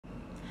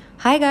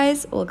Hi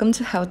guys, welcome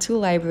to How To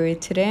Library.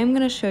 Today I'm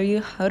going to show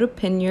you how to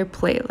pin your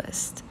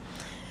playlist.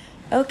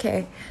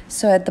 Okay,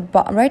 so at the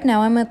right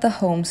now I'm at the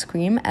home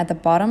screen. At the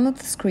bottom of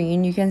the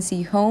screen you can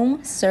see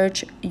home,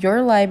 search,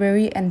 your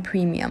library, and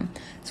premium.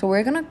 So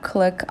we're going to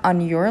click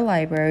on your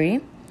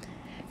library,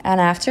 and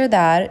after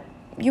that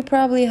you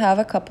probably have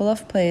a couple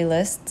of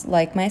playlists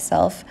like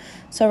myself.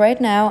 So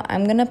right now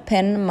I'm going to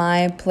pin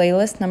my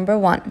playlist number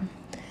 1.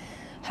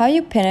 How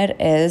you pin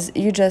it is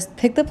you just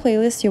pick the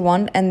playlist you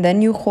want and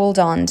then you hold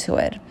on to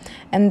it.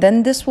 And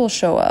then this will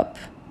show up.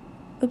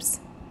 Oops.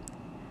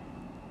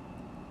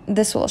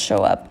 This will show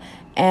up.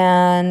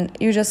 And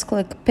you just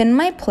click pin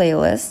my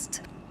playlist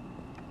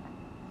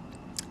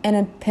and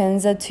it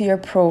pins it to your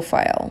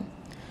profile.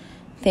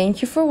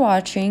 Thank you for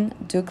watching.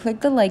 Do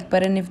click the like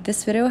button if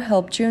this video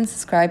helped you and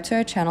subscribe to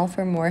our channel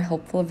for more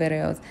helpful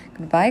videos.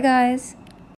 Goodbye, guys.